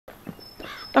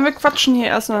Aber wir quatschen hier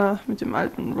erstmal mit dem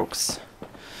alten Rux.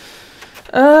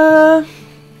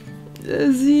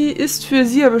 Sie ist für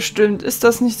Sie bestimmt. Ist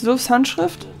das nicht Zulfs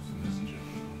Handschrift?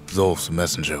 Zulf's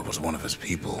messenger was one of his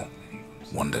people.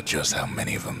 Wondered just how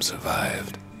many of them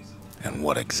survived. And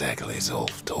what exactly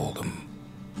Zulf told him.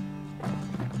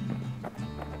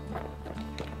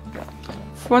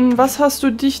 Von was hast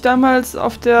du dich damals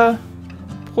auf der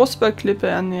Brustbergklippe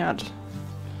ernährt?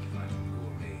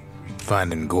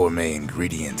 Finding gourmet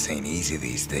ingredients ain't easy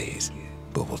these days,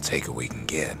 but we'll take what we can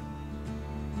get.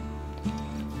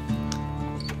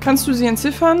 Kannst du sie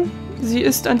entziffern? Sie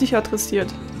ist an dich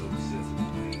adressiert.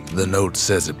 The note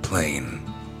says it plain.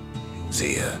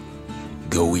 Zia,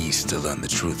 go east to learn the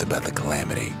truth about the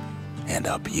calamity and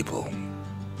our people.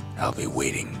 I'll be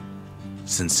waiting.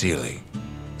 Sincerely,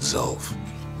 Zulf.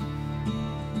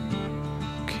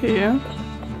 Okay.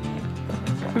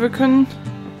 Wir können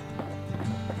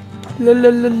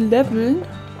leveln.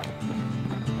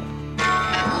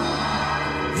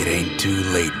 It ain't too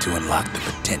late to unlock the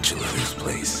potential of this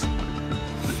place.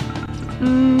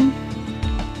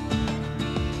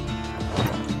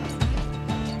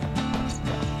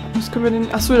 Was können wir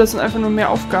denn... Achso, das sind einfach nur mehr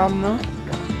Aufgaben, ne?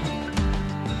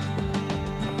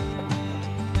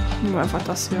 Nehmen wir einfach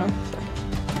das hier.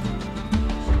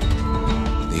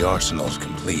 The arsenal's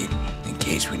complete, in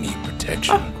case we need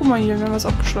protection. Ach, guck mal hier, wir haben was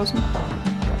abgeschlossen.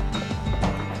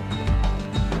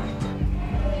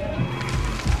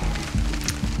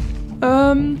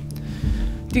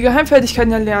 Die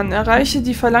Geheimfertigkeiten erlernen. Erreiche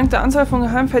die verlangte Anzahl von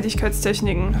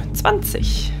Geheimfertigkeitstechniken.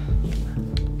 20.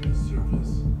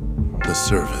 The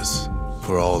service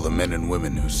for all the men and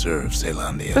women who serve Ich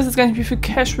Zealandia. weiß jetzt gar nicht, wie viel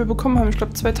Cash wir bekommen haben. Ich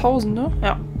glaube 2000, ne?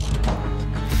 Ja.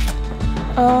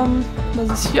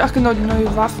 Was ist hier? Ach genau, die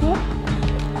neue Waffe.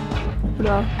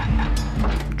 Oder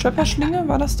Trapper-Schlinge,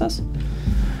 war das?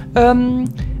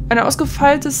 Ein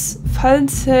ausgefeiltes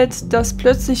Fallenset, das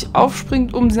plötzlich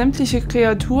aufspringt, um sämtliche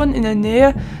Kreaturen in der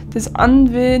Nähe des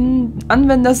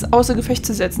Anwenders außer Gefecht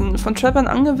zu setzen. Von Trappern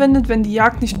angewendet, wenn die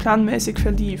Jagd nicht planmäßig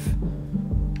verlief.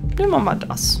 Nehmen wir mal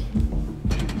das.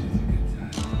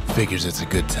 Figures it's a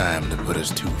good time to put his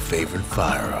two favorite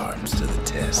firearms to the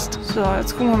test. So,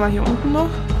 jetzt gucken wir mal hier unten noch.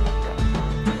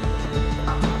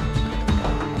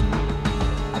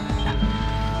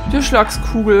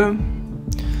 Durchschlagskugel.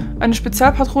 Eine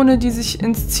Spezialpatrone, die sich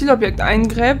ins Zielobjekt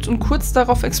eingräbt und kurz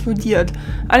darauf explodiert.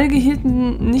 Einige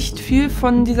hielten nicht viel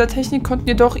von dieser Technik, konnten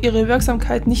jedoch ihre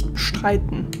Wirksamkeit nicht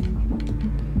bestreiten.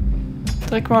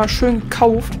 Direkt mal schön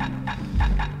gekauft.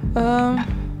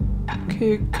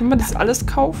 Okay, können wir das alles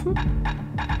kaufen?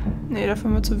 Nee, dafür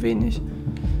haben wir zu wenig.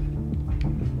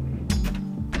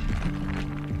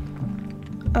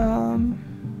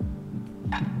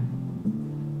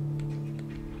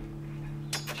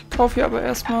 Ich kaufe hier aber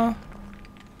erstmal.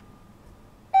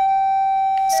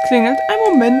 Es klingelt.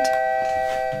 Ein Moment.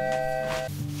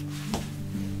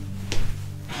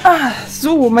 Ah,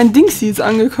 so, mein Dingsy ist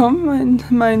angekommen.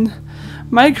 Mein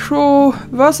Micro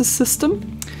Versus System.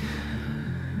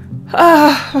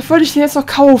 Ah, was wollte ich denn jetzt noch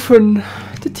kaufen?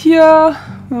 Das hier.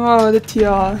 Oh, das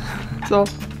hier. So.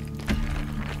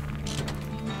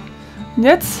 Und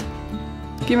jetzt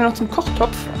gehen wir noch zum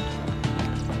Kochtopf.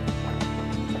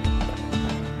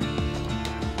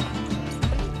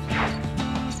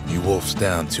 You wolf's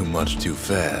down too much too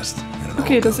fast. and it all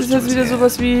Okay, das goes ist to jetzt his wieder head.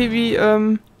 sowas wie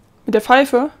mit der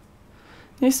Pfeife.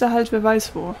 Nächster Halt, wer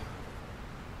weiß wo.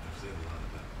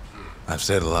 I've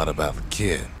said a lot about the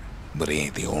kid, but he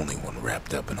ain't the only one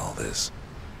wrapped up in all this.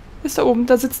 Ist da oben,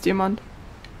 da sitzt jemand.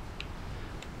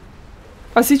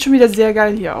 Aber es sieht schon wieder sehr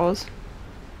geil hier aus.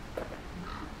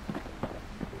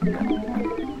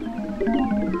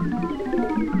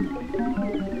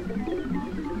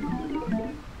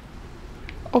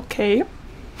 Okay.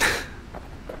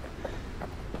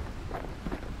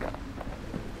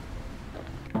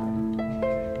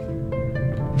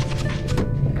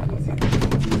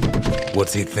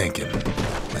 What's he thinking?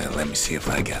 Let me see if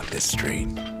I got this straight.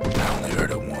 I only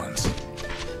heard it once.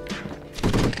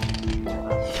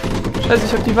 Scheiße,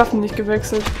 ich habe die Waffen nicht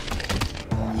gewechselt.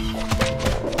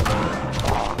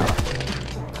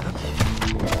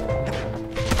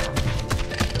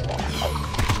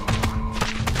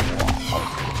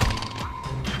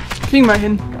 Kriegen wir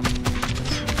hin.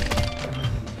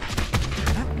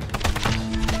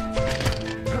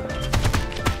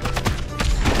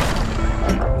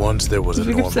 Once there was Wie a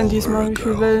viel gibt's denn normal diesmal? Wie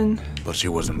viele Wellen? but she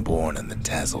wasn't born in the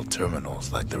Tassel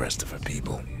terminals like the rest of her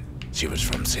people. She was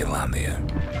from Zealandia.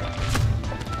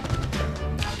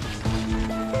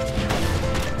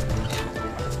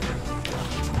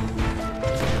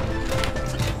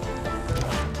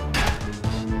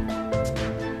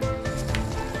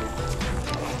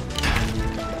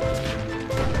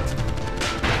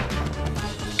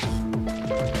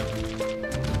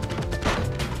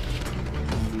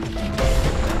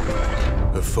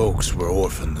 folks were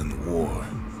orphaned in the war,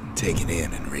 taken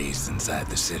in and raised inside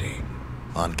the city,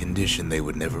 on condition they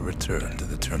would never return to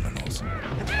the terminals.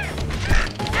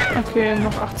 Okay,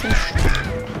 noch 18 Stück.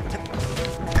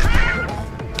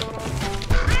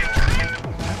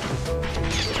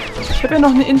 Ich habe ja noch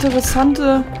eine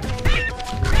interessante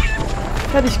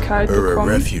Fertigkeit bekommen.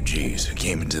 Refugees who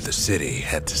came into the city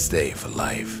had to stay for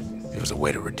life. It was a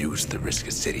way to reduce the risk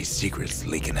of city secrets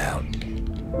leaking out.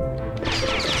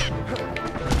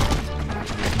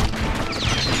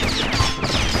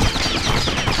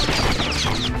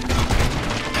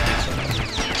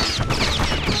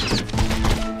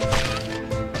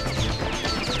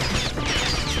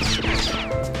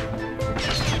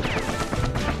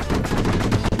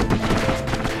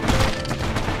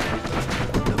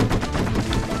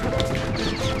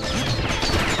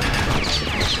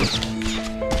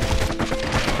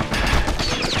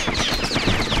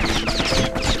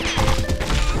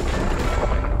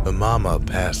 Mama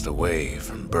passed away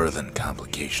from birthing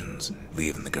complications,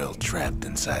 leaving the girl trapped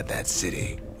inside that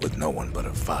city with no one but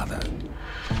her father.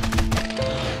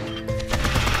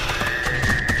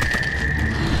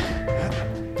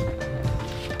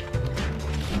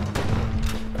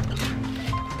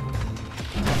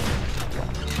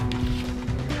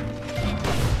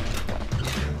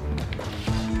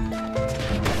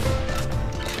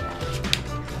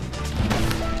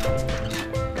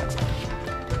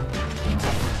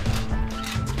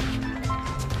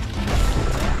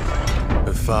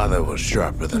 Father was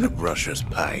sharper than a brusher's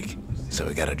pike, so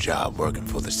he got a job working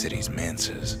for the city's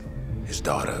mancers. His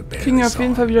daughter barely Kriegen wir auf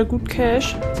jeden Fall wieder gut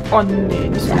Cash. Oh nee,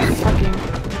 nicht so fucking.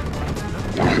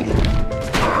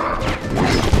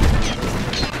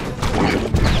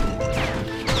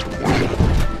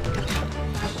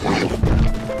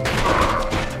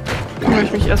 Kümmere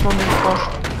ich mich erstmal um den Frosch.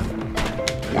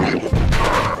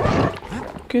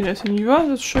 Okay, der ist hinüber,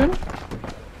 das ist schön.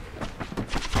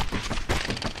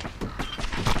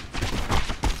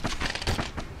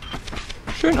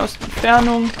 Schön aus der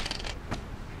Entfernung.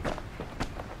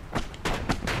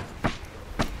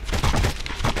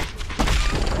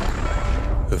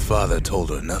 Her father told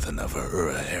her nothing of her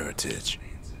Ura heritage.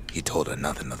 He told her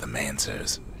nothing of the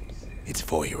Mancers. It's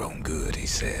for your own good, he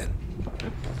said.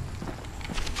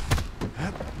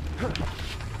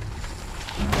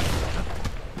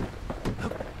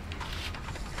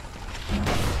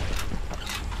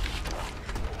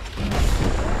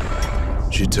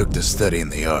 She took to studying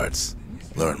the arts.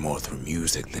 Learn more through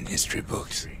music than history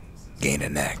books. Gain a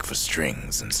knack for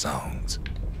strings and songs.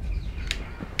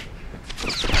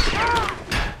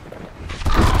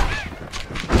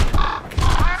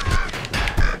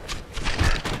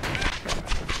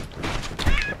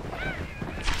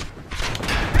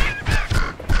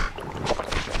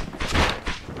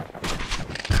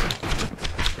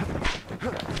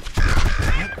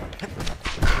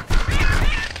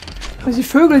 Also die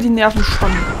Vögel, die nerven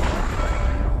schon.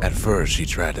 At first, she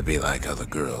tried to be like other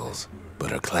girls,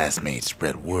 but her classmates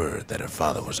spread word that her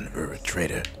father was an Ura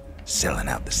trader, selling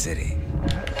out the city.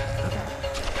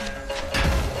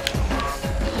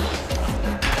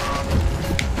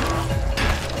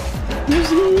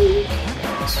 Musik!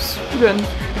 Was ist das denn?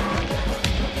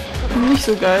 Nicht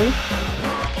so geil.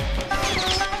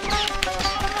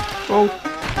 Wow.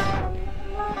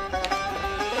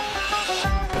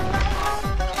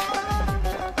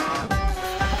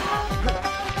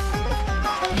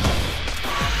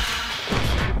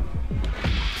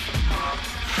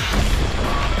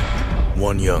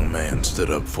 One young man stood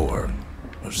up for her,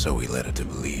 or so he led her to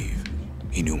believe.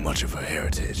 He knew much of her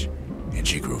heritage, and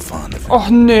she grew fond of him. Och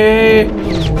nee!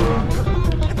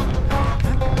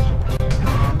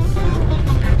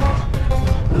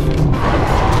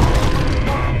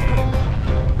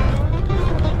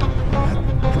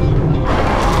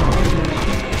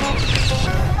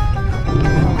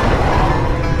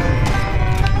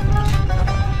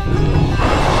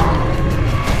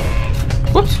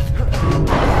 Ups!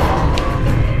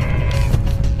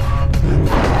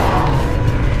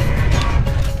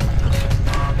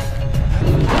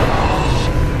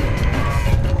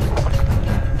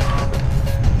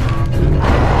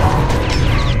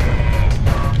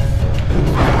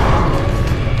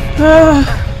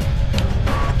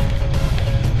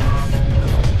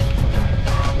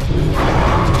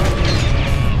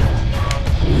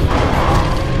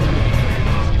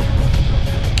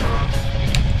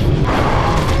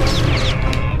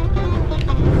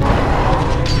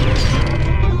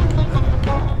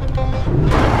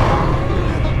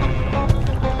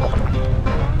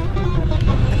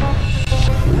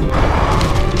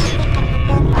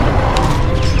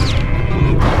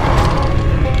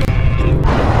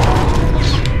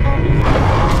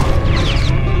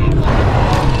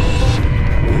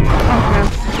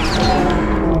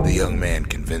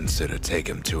 convinced her to take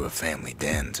him to her family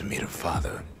den to meet her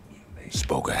father.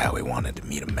 Spoke of how he wanted to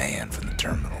meet a man from the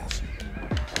terminals.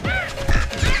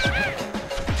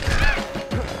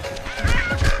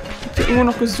 Habt ihr irgendwo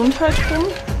noch Gesundheit rum?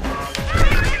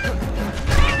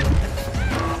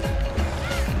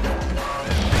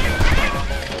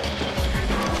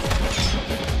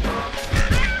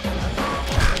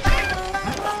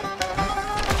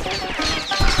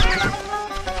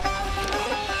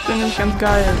 Finde ich ganz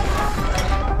geil.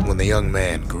 When the young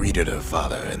man greeted her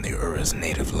father in the Ura's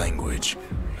native language,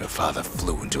 her father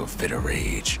flew into a fit of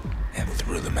rage and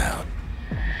threw them out.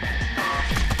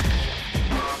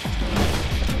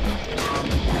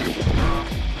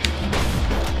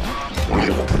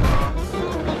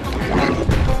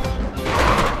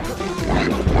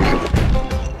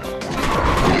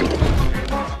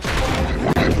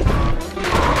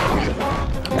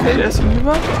 Okay, der ist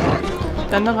hinüber.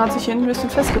 Der andere hat sich hier ein bisschen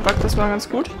festgebackt, das war ganz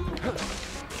gut.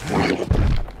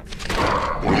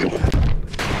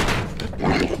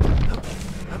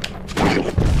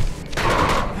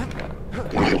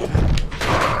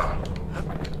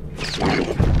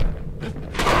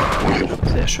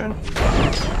 Sehr schön.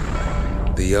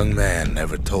 The young man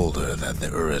never told her that the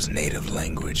Ura's native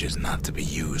language is not to be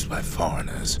used by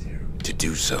foreigners. To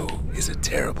do so is a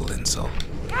terrible insult.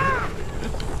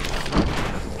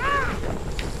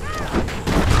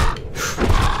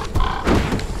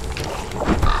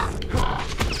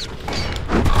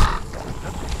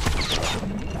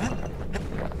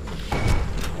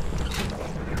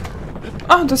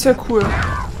 Ah, das ist ja cool.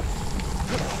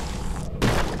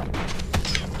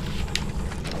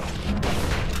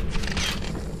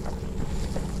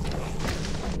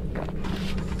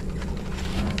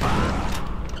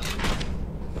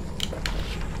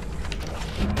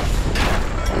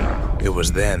 It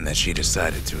was then that she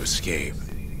decided to escape.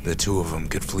 The two of them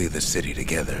could flee the city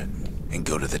together and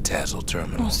go to the Tassel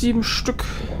terminal. Noch 7 Stück.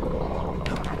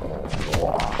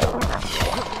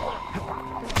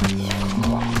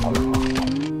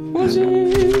 Musik.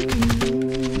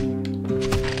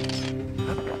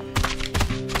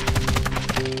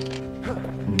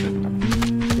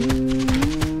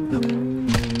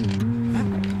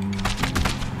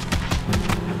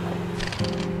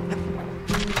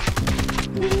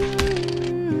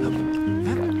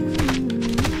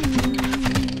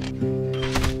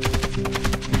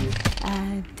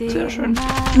 Sehr schön.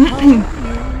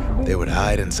 They would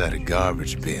hide inside a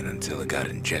garbage bin until it got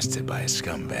ingested by a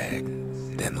scumbag.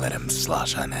 Then let him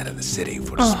slosh on out of the city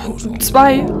for disposal.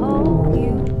 2.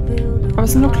 Aber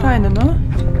es sind nur kleine, ne?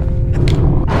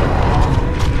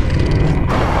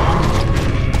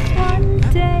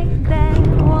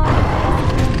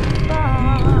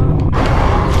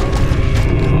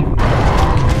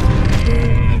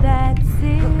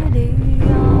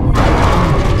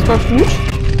 Das war gut.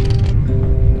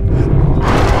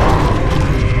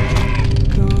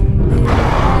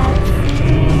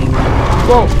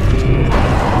 Wow.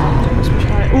 Lass mich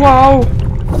rein. Wow.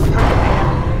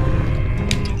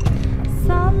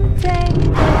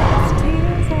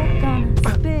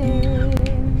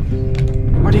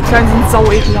 Oh, die Kleinen sind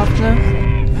sau ekelhaft, ne?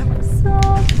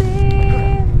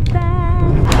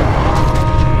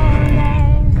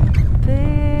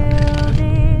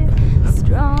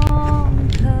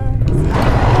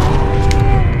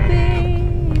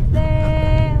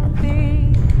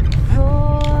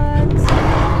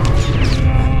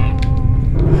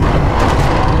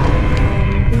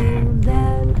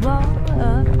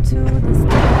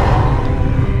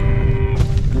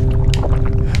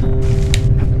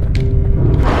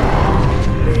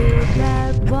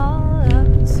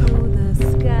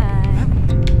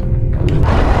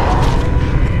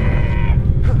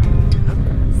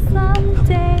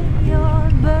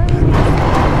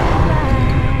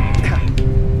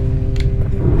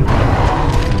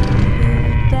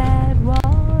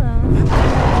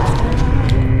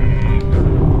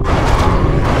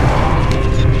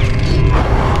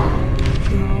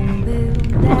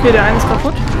 Okay, der eine ist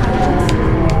kaputt.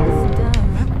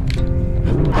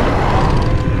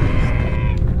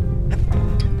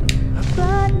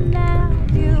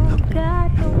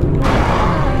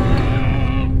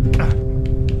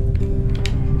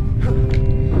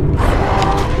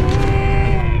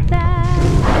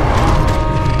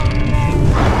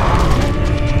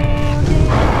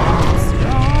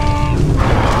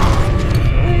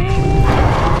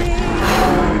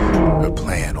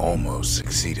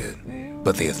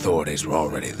 But the authorities were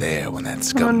already there when that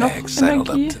scumbag sidled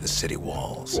up to the city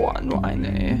walls. Boah, nur eine,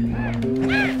 ey.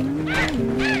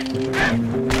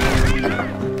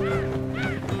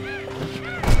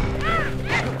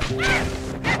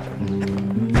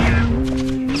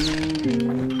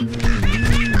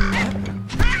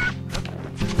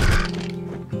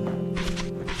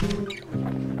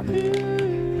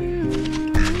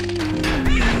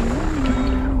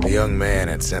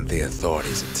 had sent the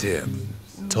authorities a tip.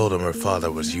 Told him her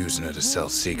father was using it to sell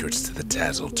secrets to the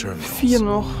Tassel terminals. 4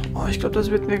 noch. Oh, ich glaube, das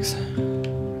wird nix.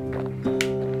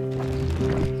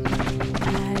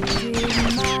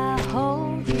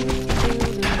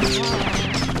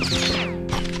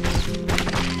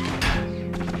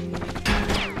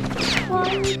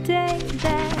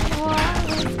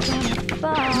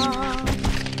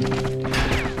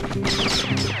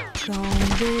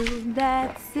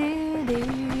 That city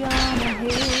on a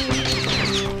hill.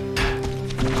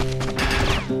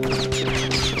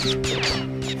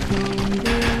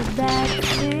 Build that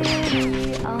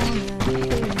city on a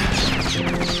hill.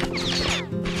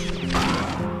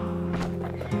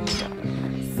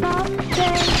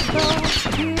 Someday those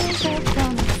tears are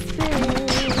gonna spill.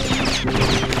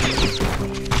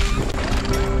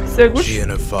 Sehr gut. She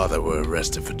and her father were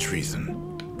arrested for treason,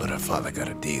 but her father got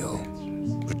a deal.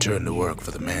 Return to work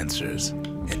for the Mansers,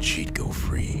 and she'd go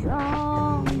free.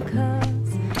 Wrong,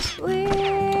 'cause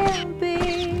we'll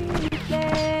be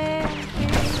there.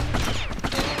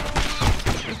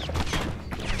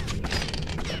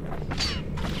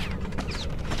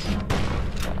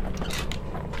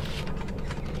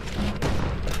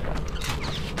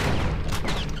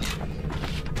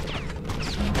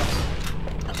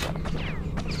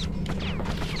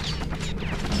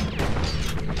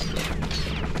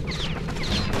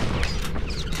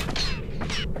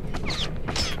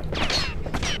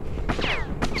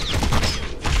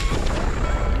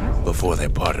 Before they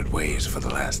parted ways for the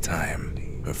last time,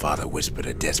 her father whispered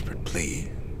a desperate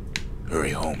plea.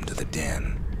 Hurry home to the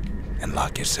den and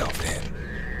lock yourself in.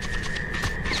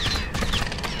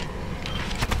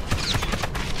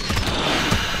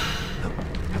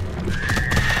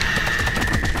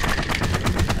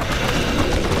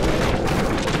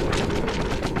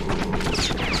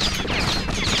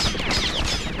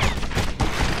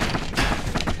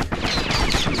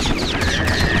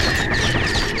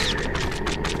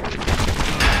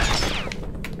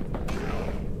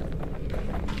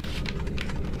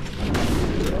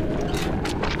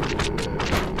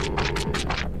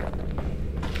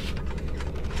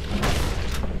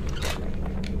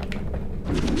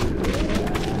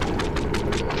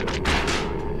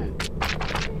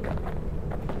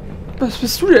 Was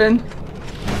bist du denn?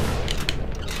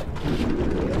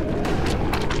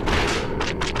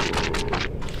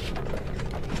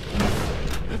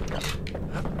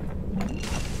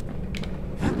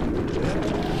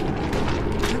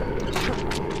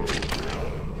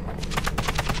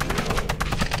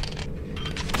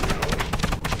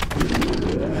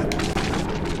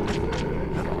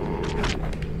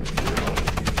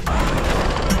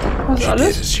 Was She did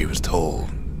alles? as she was told,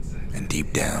 and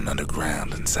deep down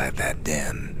underground inside that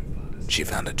den, she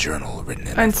found a journal written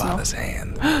in her Eins noch. father's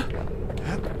hand.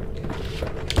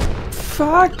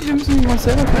 Fuck, wir müssen uns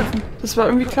selber treffen. Das war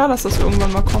irgendwie klar, dass das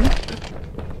irgendwann mal kommt.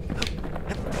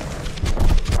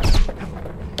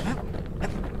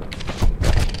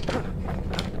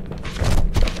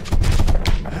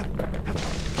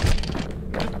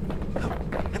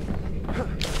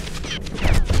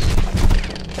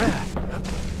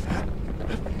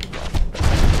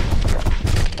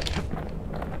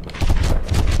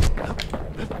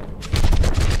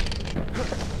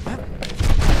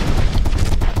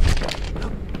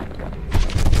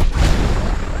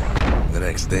 The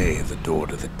next day, the door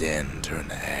to the den turned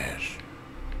to ash.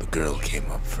 The girl came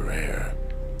up for air,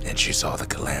 and she saw the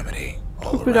calamity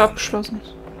all Gut, wieder around her. abgeschlossen.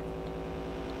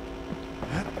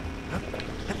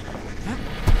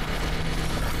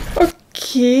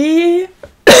 Okay.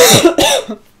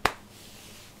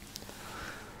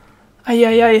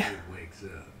 Eieiei.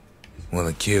 When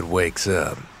the kid wakes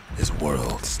up, his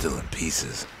world's still in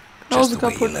pieces, Genauso just the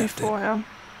way he kaputt wie left it. vorher.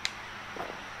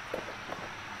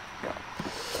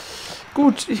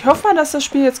 Gut, ich hoffe mal, dass das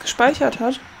Spiel jetzt gespeichert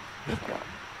hat.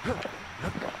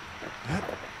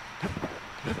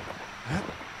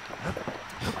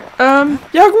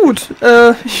 Ja gut,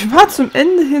 ich war zum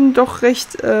Ende hin doch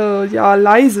recht, ja,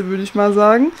 leise, würde ich mal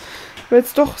sagen. Weil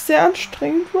es doch sehr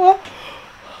anstrengend war.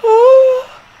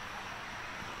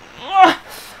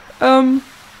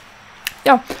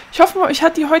 Ja, ich hoffe mal, euch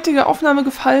hat die heutige Aufnahme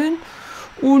gefallen.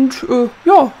 Und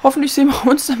ja, hoffentlich sehen wir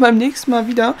uns dann beim nächsten Mal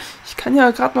wieder. Ich kann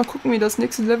ja gerade mal gucken, wie das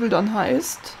nächste Level dann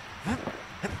heißt.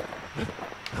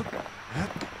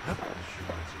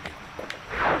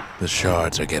 The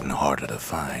shards are getting harder to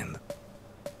find.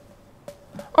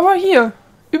 Aber hier,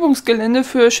 Übungsgelände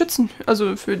für Schützen.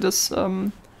 Also für das,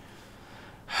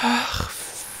 ach,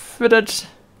 für das,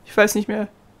 ich weiß nicht mehr.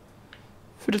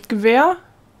 Für das Gewehr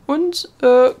und,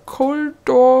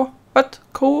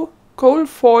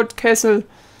 Coldford Castle.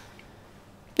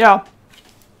 Ja.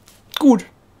 Gut,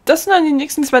 das sind dann die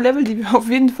nächsten 2 Level, die wir auf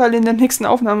jeden Fall in der nächsten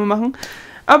Aufnahme machen.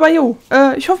 Aber jo,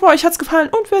 ich hoffe, euch hat's gefallen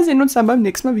und wir sehen uns dann beim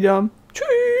nächsten Mal wieder.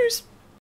 Tschüss!